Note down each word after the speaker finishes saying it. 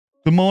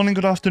Good morning,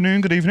 good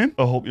afternoon, good evening.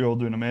 I hope you're all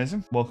doing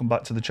amazing. Welcome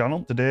back to the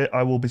channel. Today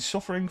I will be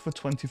suffering for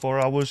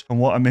 24 hours. And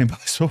what I mean by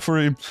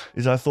suffering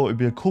is I thought it'd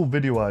be a cool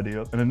video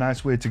idea and a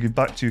nice way to give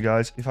back to you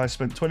guys if I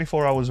spent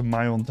 24 hours of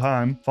my own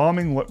time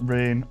farming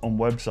rain on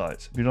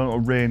websites. If you don't know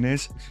what rain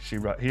is, you see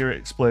right here, it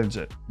explains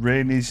it.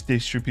 Rain is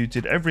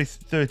distributed every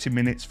 30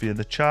 minutes via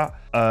the chat.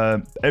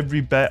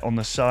 Every bet on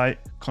the site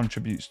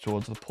contributes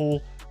towards the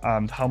pool,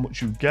 and how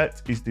much you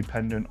get is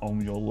dependent on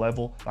your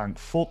level. Thank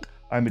fuck.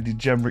 I'm a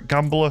degenerate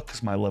gambler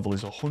because my level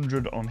is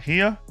 100 on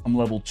here. I'm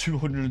level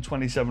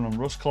 227 on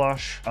Rust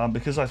Clash. And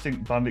because I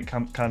think Bandit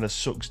Camp kind of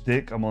sucks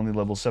dick, I'm only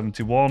level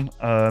 71.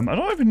 I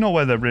don't even know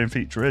where their rain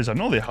feature is. I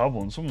know they have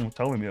one. Someone was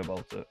telling me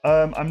about it.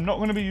 I'm not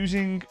going to be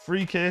using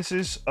free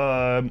cases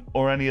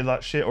or any of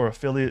that shit or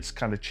affiliates,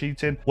 kind of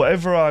cheating.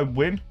 Whatever I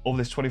win over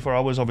this 24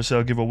 hours, obviously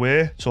I'll give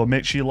away. So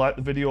make sure you like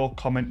the video,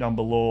 comment down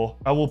below.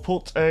 I will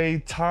put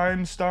a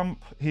timestamp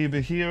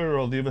either here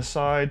or the other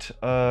side.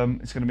 It's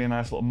going to be a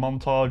nice little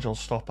montage.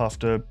 I'll stop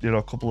after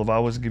a couple of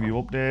hours and give you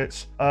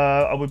updates.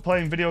 I'll be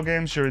playing video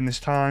games during this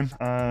time,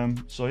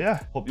 so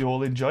yeah, hope you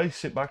all enjoy.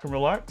 Sit back and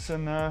relax,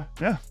 and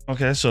yeah.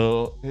 Okay,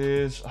 so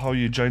here's how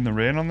you join the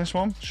rain on this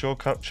one. Show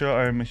capture.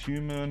 I am a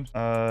human.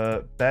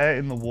 Bear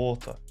in the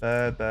water.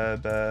 Bear.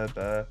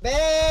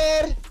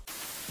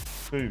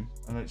 Boom.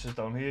 And then it says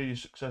down here, you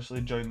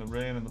successfully joined the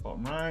rain in the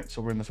bottom right. So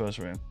we're in the first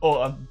rain.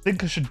 Oh, I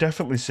think I should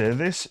definitely say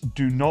this.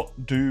 Do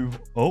not do...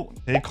 Oh,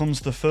 here comes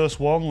the first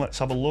one. Let's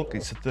have a look.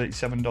 It's a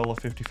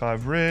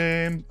 $37.55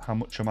 rain. How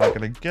much am I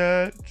going to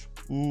get?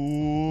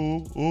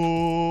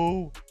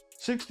 Ooh.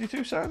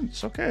 62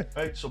 cents. Okay.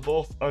 Right, so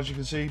both, as you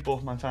can see,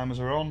 both my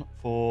timers are on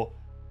for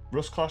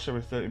Rust Clash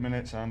every 30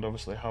 minutes and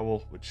obviously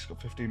Howl, which has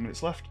got 15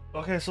 minutes left.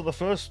 Okay, so the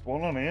first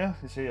one on here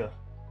is here.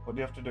 What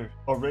do you have to do?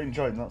 Oh, rain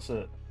join, that's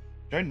it.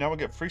 Join now and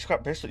get free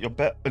scrap based at your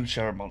bet and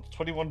share amount.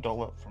 $21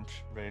 from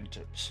rain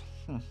tips.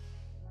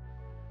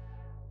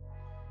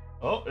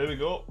 Oh, here we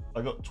go.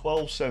 I got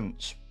 12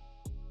 cents.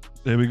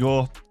 There we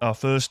go. Our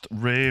first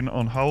rain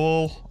on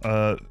Howl.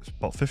 It's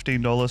about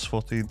 $15,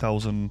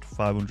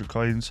 14,500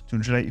 coins,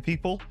 280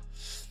 people.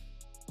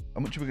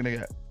 How much are we going to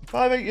get?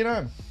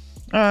 $5.89.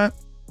 All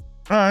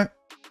right.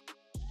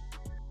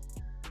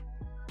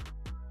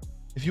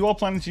 If you are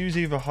planning to use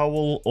either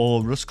Howl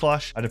or Rust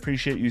Clash, I'd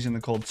appreciate using the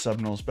code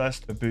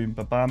SebKnowsBest. Boom,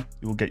 ba-bam.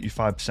 It will get you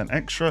 5%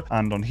 extra.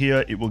 And on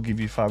here, it will give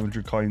you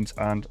 500 coins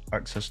and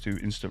access to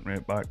instant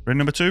rate back. Rain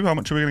number 2, how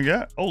much are we going to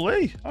get?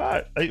 Holy. All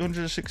right,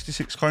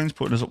 866 coins,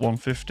 putting us at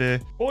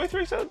 150.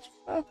 43 cents.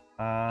 Yeah.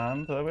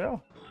 And there we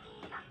are.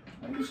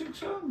 96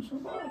 cents,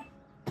 not bad.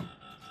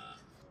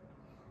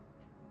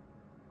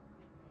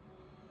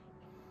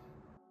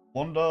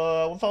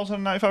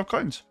 $1,095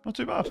 coins. Not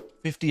too bad.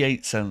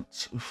 58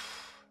 cents. Oof.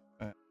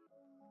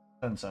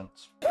 10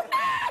 cents.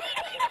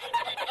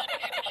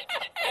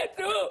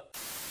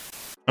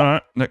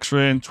 Alright, next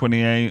rain,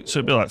 28. So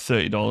it'd be like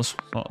 $30.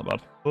 Not that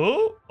bad.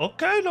 Oh,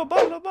 okay, not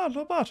bad.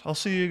 I'll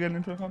see you again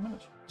in 25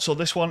 minutes. So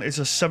this one is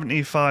a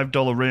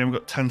 $75 rain. We've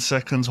got 10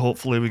 seconds.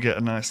 Hopefully we get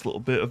a nice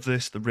little bit of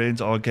this. The rains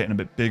are getting a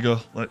bit bigger.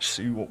 Let's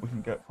see what we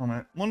can get from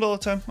it.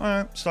 $1.10.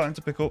 Alright, starting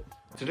to pick up.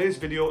 Today's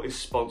video is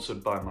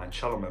sponsored by my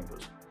channel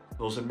members.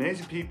 Those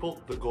amazing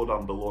people that go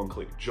down below and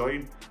click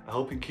join are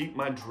helping keep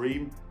my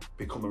dream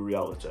become a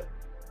reality.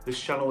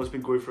 This channel has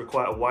been going for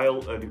quite a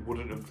while and it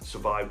wouldn't have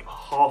survived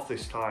half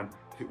this time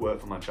if it weren't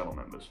for my channel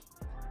members.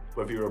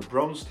 Whether you're a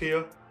bronze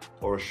tier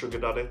or a sugar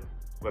daddy,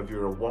 whether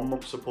you're a 1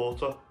 month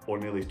supporter or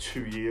nearly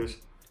 2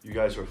 years, you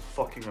guys are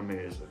fucking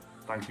amazing.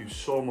 Thank you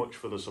so much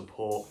for the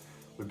support.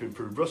 We've been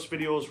through Rust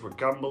videos, we're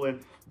gambling,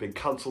 we've been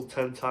cancelled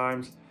 10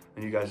 times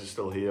and you guys are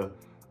still here.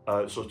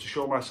 So to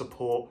show my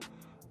support,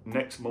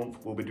 next month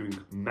we'll be doing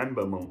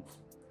member month.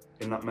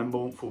 In that member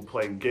month we're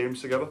playing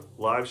games together,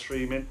 live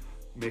streaming,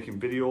 making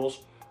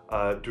videos,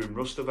 doing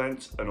Rust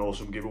events and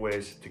also some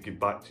giveaways to give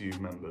back to you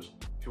members.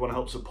 If you want to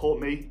help support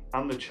me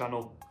and the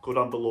channel, go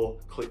down below,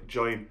 click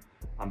join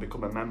and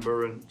become a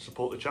member and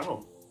support the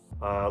channel.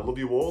 Love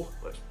you all.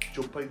 Let's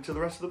jump into the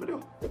rest of the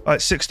video.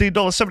 Alright,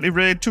 $16.70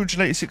 raid,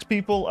 286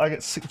 people. I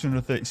get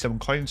 637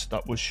 coins.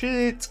 That was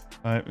shit.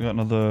 Alright, we got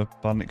another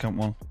Bandit Camp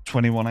one.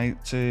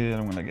 21.80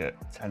 and I'm gonna get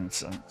 10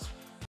 cents.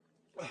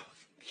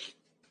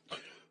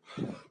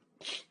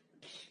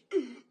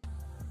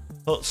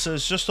 But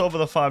says just over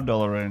the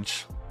 $5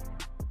 range.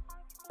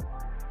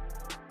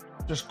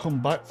 Just come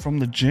back from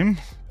the gym.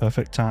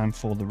 Perfect time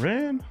for the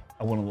rain.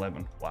 I won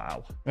 11.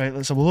 Wow. Right,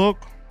 let's have a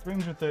look.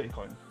 330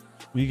 coins.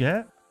 We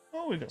get...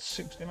 Oh, we got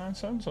 69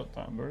 cents that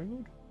time. Very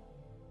good.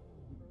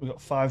 We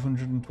got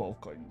 512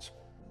 coins.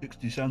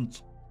 60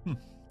 cents.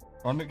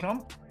 Bandit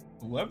Camp.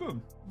 11.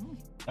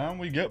 And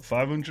we get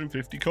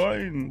 550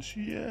 coins.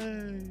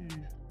 Yay.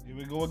 Here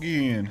we go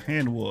again.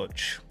 Hand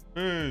watch.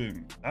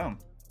 Boom. Damn.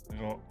 We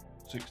got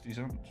 60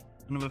 cents.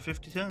 Another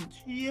 50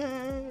 cents.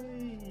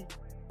 Yay.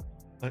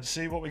 Let's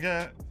see what we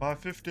get.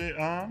 550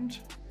 and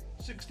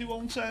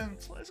 61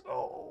 cents. Let's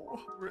go.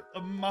 We're at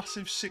a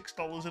massive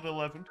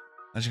 $6.11.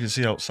 As you can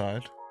see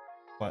outside,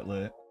 quite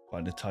late,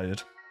 quite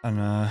tired.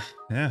 And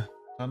yeah,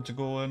 time to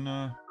go and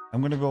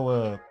I'm gonna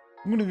go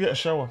I'm gonna get a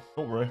shower.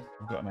 Don't worry,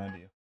 I've got an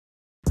idea.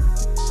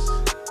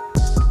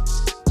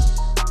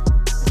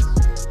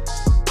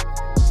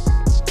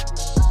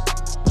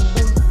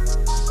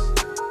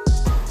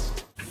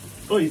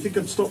 Oh, you think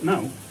I'd stop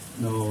now?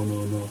 No,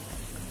 no, no.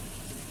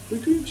 We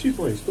do cheap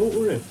boys, don't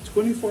worry.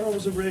 24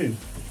 hours of rain.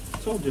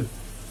 Told you.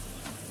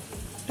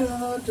 Da,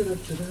 da, da, da,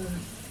 da.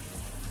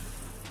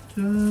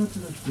 Da, da,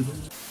 da, da.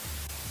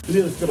 I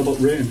nearly forgot about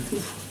rain.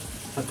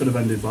 Oof. That could have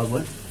ended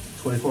badly.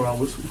 24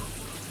 hours.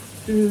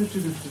 Da, da, da,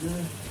 da, da.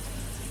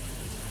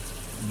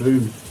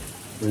 Boom.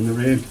 We're in the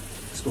rain.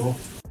 Let's go.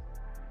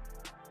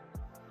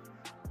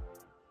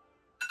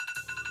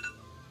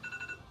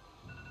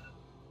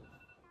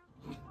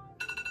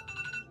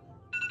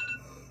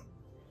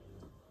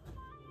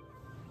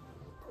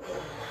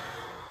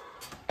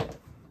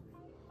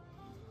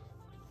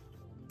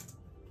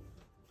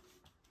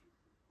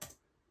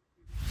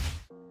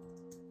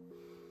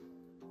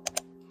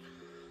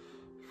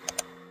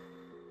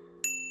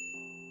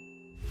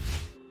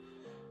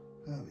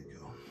 There we go.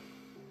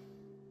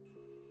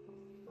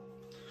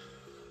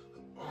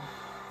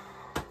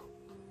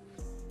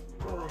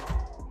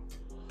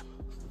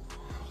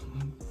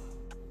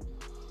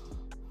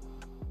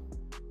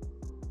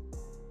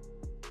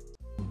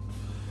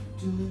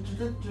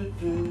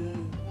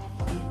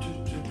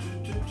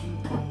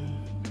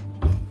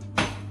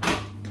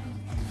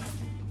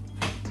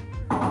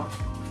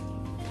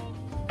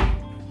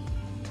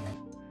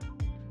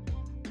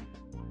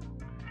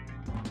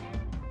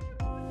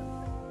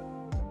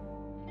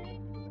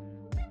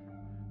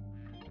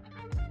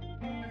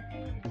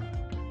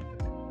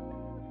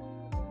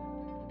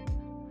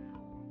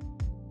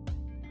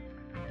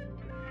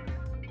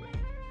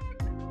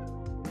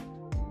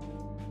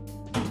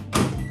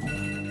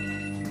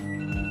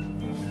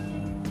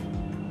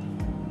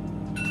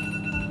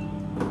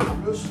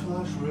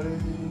 Slash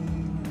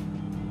rain.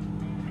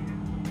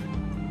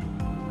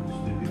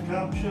 Steady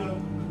capture.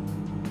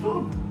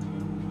 Done.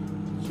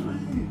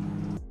 Sweet.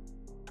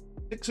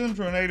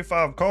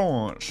 685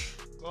 coins.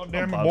 God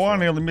damn it, boy, I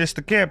nearly missed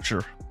the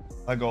capture.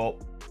 I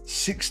got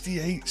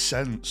 68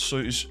 cents.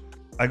 So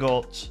I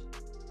got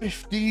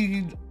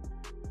 15.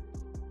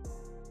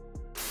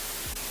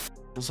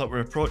 Looks like we're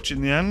approaching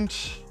the end.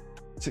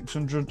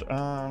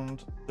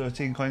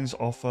 613 coins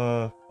off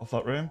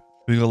that rain.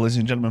 Here we go, ladies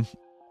and gentlemen.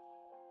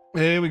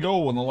 Here we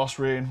go, on the last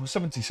rain was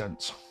 70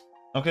 cents.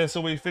 Okay,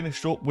 so we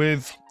finished up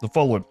with the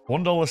following.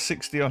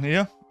 $1.60 on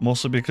here,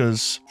 mostly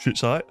because shoot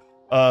sight.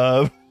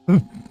 The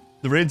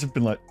rains have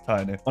been like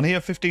tiny. On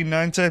here,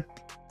 $15.90.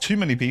 Too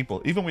many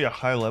people, even with a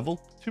high level,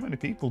 too many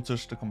people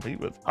just to compete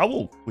with.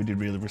 Owl, we did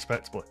really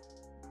respectably.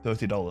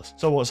 $30.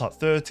 So what's that?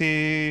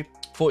 30,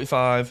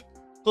 45,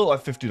 a little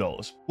like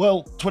 $50.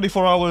 Well,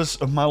 24 hours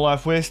of my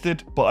life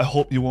wasted, but I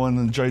hope you all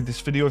enjoyed this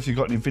video. If you've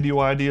got any video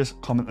ideas,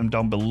 comment them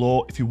down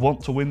below. If you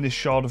want to win this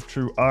Shard of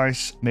True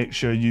Ice, make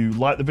sure you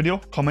like the video,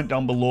 comment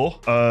down below,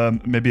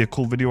 maybe a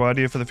cool video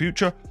idea for the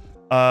future.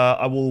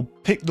 I will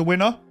pick the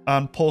winner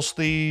and post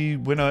the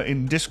winner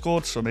in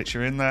Discord, so make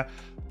sure you're in there.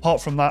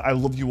 Apart from that, I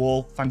love you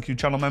all. Thank you,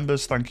 channel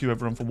members. Thank you,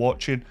 everyone, for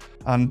watching.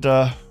 And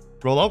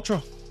roll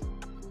outro.